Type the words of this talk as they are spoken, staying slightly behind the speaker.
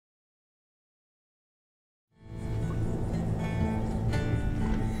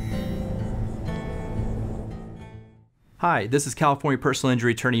Hi, this is California personal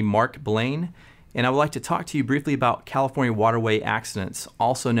injury attorney Mark Blaine, and I would like to talk to you briefly about California waterway accidents,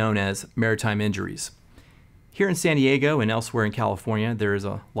 also known as maritime injuries. Here in San Diego and elsewhere in California, there is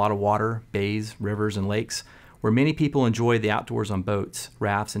a lot of water, bays, rivers, and lakes where many people enjoy the outdoors on boats,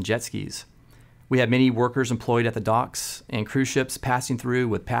 rafts, and jet skis. We have many workers employed at the docks and cruise ships passing through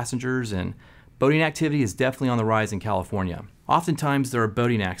with passengers, and boating activity is definitely on the rise in California. Oftentimes there are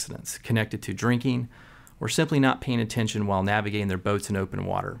boating accidents connected to drinking or simply not paying attention while navigating their boats in open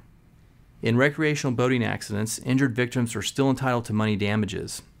water. In recreational boating accidents, injured victims are still entitled to money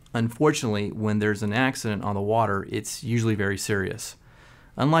damages. Unfortunately, when there's an accident on the water, it's usually very serious.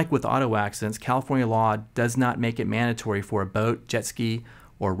 Unlike with auto accidents, California law does not make it mandatory for a boat, jet ski,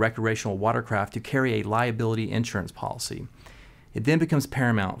 or recreational watercraft to carry a liability insurance policy. It then becomes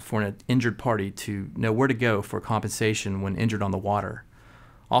paramount for an injured party to know where to go for compensation when injured on the water.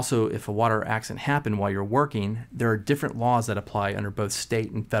 Also, if a water accident happened while you're working, there are different laws that apply under both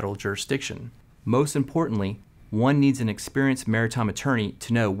state and federal jurisdiction. Most importantly, one needs an experienced maritime attorney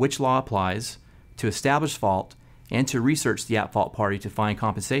to know which law applies, to establish fault, and to research the at-fault party to find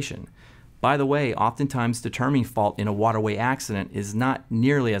compensation. By the way, oftentimes determining fault in a waterway accident is not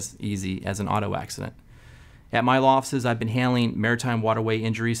nearly as easy as an auto accident. At my law offices, I've been handling maritime waterway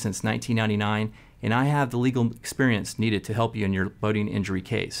injuries since 1999, and I have the legal experience needed to help you in your boating injury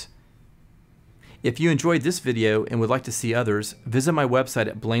case. If you enjoyed this video and would like to see others, visit my website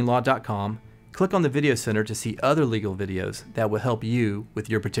at blainelaw.com, click on the video center to see other legal videos that will help you with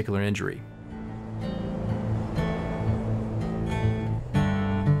your particular injury.